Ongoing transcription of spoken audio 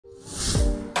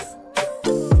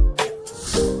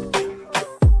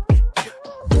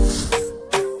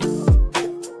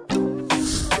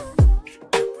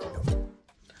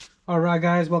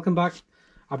guys, welcome back.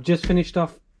 I've just finished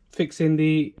off fixing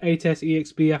the 8S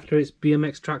EXB after its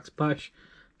BMX tracks bash,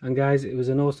 and guys, it was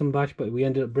an awesome bash, but we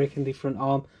ended up breaking the front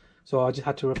arm, so I just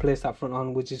had to replace that front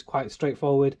arm, which is quite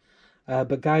straightforward.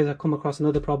 But guys, I come across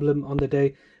another problem on the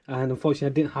day, and unfortunately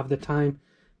I didn't have the time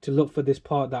to look for this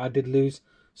part that I did lose.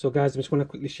 So guys, I'm just going to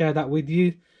quickly share that with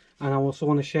you, and I also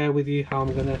want to share with you how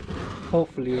I'm going to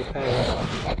hopefully repair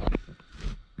it.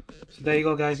 So there you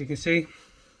go guys, you can see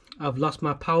I've lost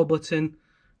my power button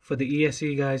for the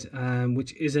ESC guys,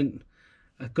 which isn't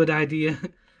a good idea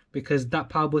because that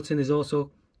power button is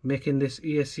also making this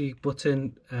ESC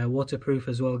button waterproof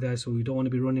as well guys, so we don't want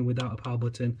to be running without a power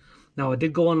button. Now I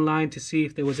did go online to see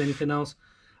if there was anything else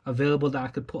available that I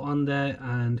could put on there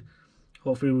and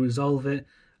hopefully resolve it,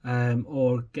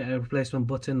 or get a replacement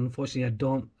button. Unfortunately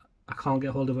I can't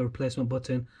get hold of a replacement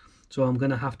button, so I'm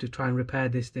gonna have to try and repair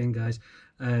this thing guys.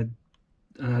 And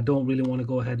I don't really want to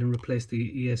go ahead and replace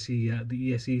the ESC yet.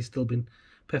 The ESC has still been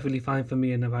perfectly fine for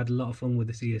me, and I've had a lot of fun with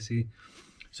this ESC.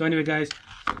 So anyway guys,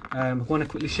 I want to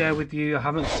quickly share with you, I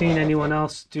haven't seen anyone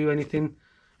else do any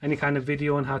kind of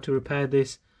video on how to repair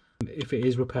this, if it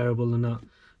is repairable or not.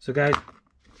 So guys,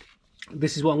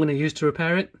 this is what I'm going to use to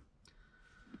repair it.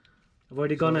 I've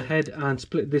already gone ahead and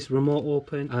split this remote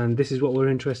open, and this is what we're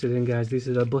interested in guys. These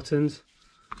are the buttons,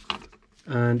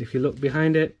 and if you look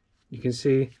behind it, you can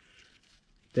see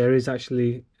there is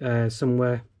actually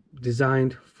somewhere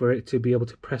designed for it to be able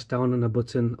to press down on a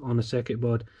button on a circuit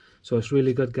board, so it's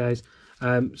really good guys.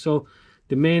 So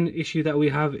the main issue that we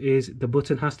have is the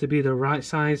button has to be the right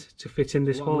size to fit in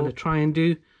this hole. What I'm going to try and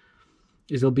do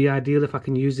is, it'll be ideal if I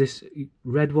can use this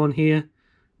red one here,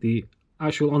 the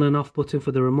actual on and off button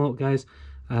for the remote guys,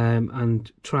 and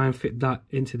try and fit that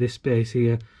into this space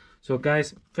here. So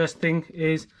guys, first thing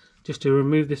is just to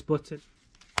remove this button.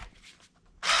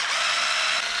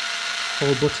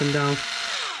 Hold button down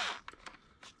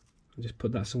and just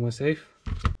put that somewhere safe.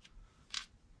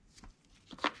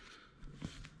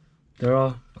 There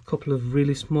are a couple of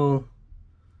really small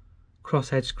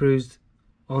crosshead screws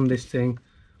on this thing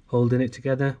holding it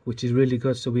together, which is really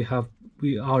good, so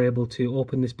we are able to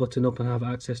open this button up and have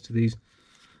access to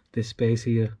this space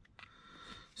here.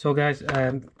 So guys,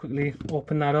 quickly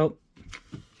open that up.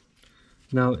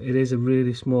 Now it is a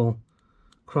really small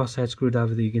crosshead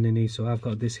screwdriver that you're going to need, so I've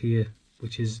got this here,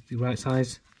 which is the right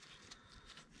size,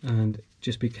 and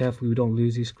just be careful we don't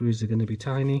lose these screws, they're going to be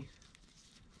tiny.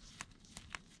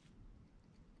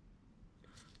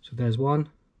 So there's one.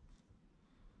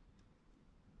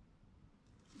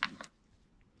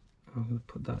 I'm going to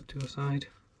put that to a side.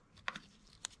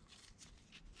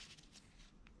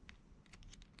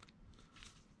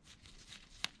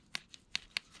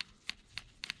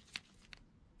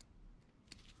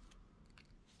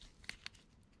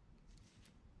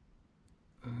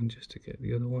 And just to get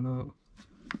the other one out,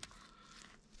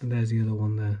 and there's the other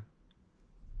one there.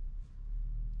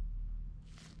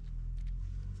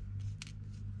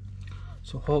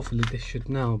 So hopefully this should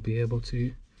now be able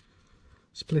to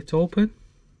split open.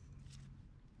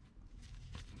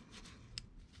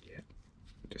 Yeah,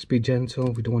 just be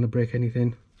gentle, we don't want to break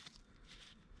anything.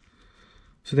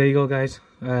 So there you go guys.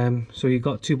 So you've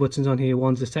got two buttons on here,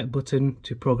 one's the set button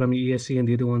to program your ESC and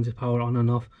the other one's the power on and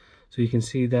off. So you can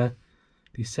see there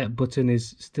the set button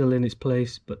is still in its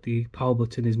place, but the power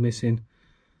button is missing.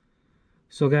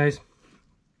 So guys,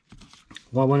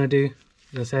 what I want to do,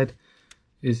 as I said,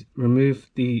 is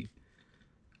remove the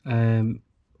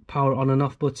power on and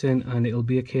off button, and it'll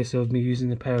be a case of me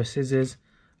using a pair of scissors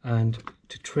and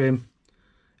to trim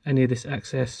any of this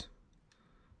excess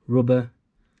rubber,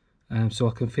 so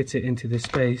I can fit it into this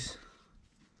space.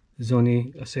 There's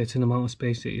only a certain amount of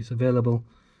space that is available,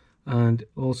 and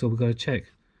also we've got to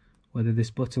check whether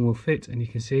this button will fit, and you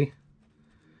can see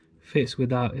fits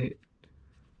without it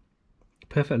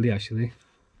perfectly actually,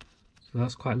 so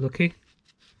that's quite lucky.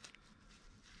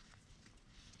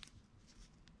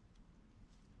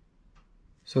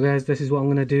 So guys, this is what I'm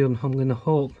going to do, and I'm going to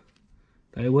hope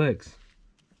that it works.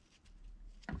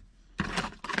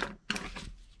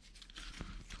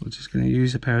 We're just going to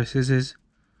use a pair of scissors,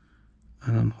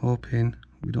 and I'm hoping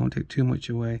we don't take too much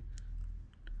away.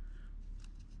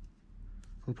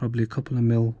 Probably a couple of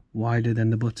mil wider than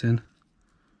the button.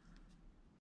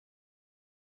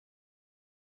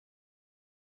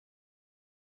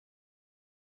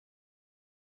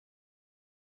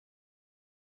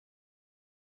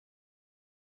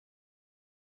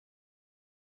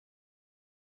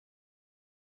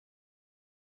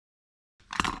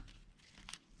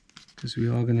 Because we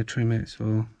are going to trim it,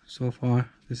 so far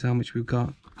this is how much we've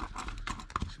got,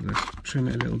 so let's trim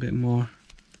it a little bit more.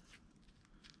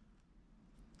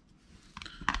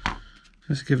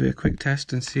 Let's give it a quick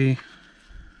test and see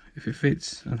if it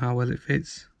fits and how well it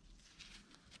fits.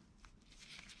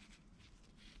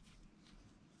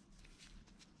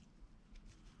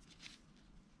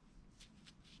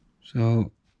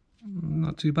 So,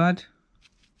 not too bad.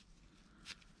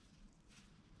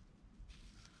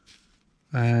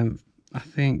 I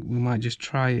think we might just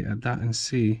try it at that and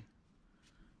see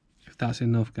if that's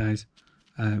enough, guys.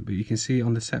 But you can see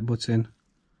on the set button,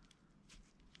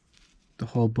 the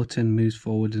whole button moves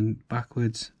forward and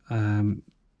backwards.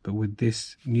 But with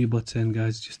this new button,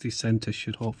 guys, just the center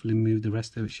should hopefully move. The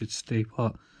rest of it should stay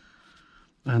put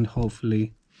and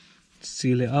hopefully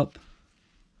seal it up,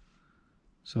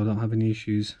 so I don't have any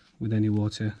issues with any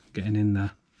water getting in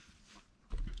there.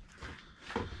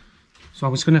 So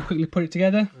I'm just going to quickly put it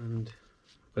together, and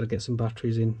I've got to get some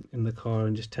batteries in the car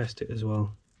and just test it as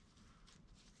well.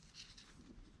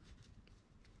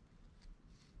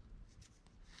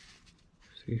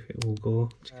 See if it will go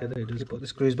together. It does. Put the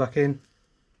screws back in.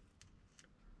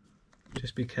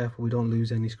 Just be careful we don't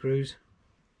lose any screws.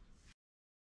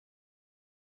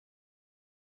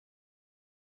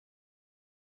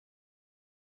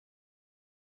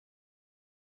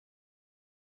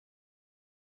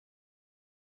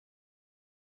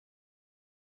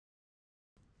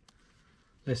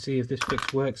 Let's see if this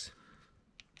fix works.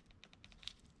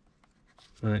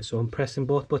 Right, so I'm pressing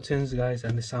both buttons, guys,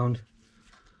 and they sound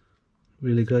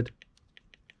really good.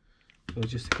 So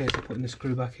just in case of putting the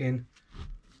screw back in,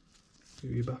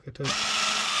 give you back a touch.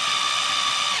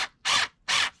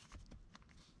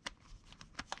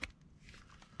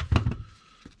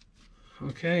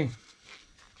 Okay,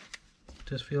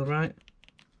 does feel right.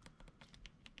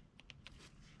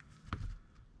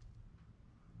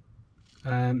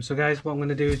 So guys, what I'm going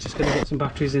to do is just going to get some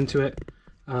batteries into it.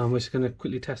 We're just going to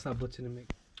quickly test that button and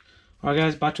make. Alright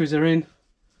guys, batteries are in.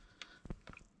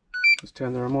 Let's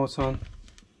turn the remote on.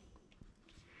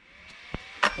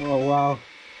 Oh wow.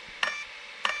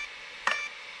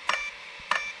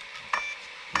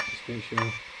 Just make sure.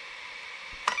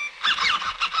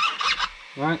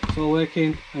 Right, it's all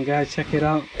working, and guys, check it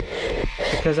out.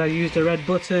 Because I used a red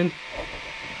button,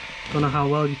 don't know how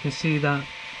well you can see that,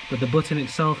 but the button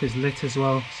itself is lit as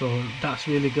well, so that's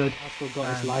really good. I've still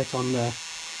got this light on there.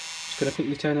 Just gonna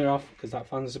quickly turn it off because that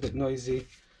fan's a bit noisy.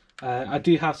 I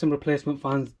do have some replacement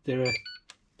fans. They're a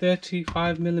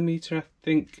 35mm, I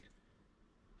think.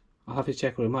 I'll have to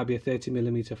check, or it might be a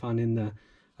 30mm fan in there.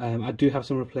 I do have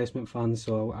some replacement fans,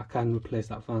 so I can replace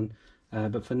that fan.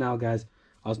 But for now, guys,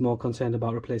 I was more concerned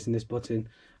about replacing this button.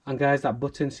 And guys, that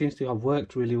button seems to have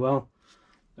worked really well.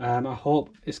 I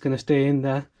hope it's going to stay in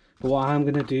there. But what I'm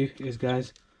going to do is,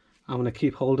 guys, I'm going to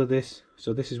keep hold of this.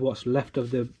 So this is what's left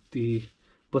of the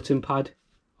button pad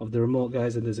of the remote,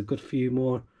 guys. And there's a good few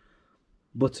more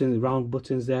buttons, round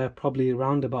buttons there, probably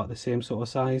around about the same sort of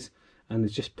size. And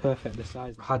it's just perfect the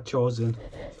size I had chosen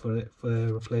for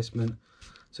replacement.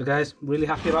 So guys, really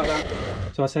happy about that.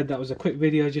 So I said that was a quick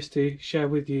video just to share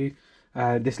with you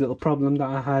this little problem that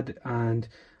I had and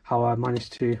how I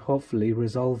managed to hopefully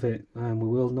resolve it. And we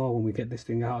will know when we get this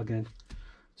thing out again.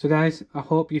 So guys, I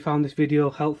hope you found this video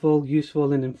helpful,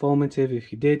 useful and informative.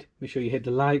 If you did, make sure you hit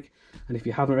the like, and if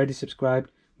you haven't already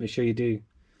subscribed, make sure you do.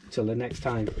 Until the next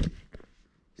time,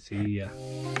 see ya.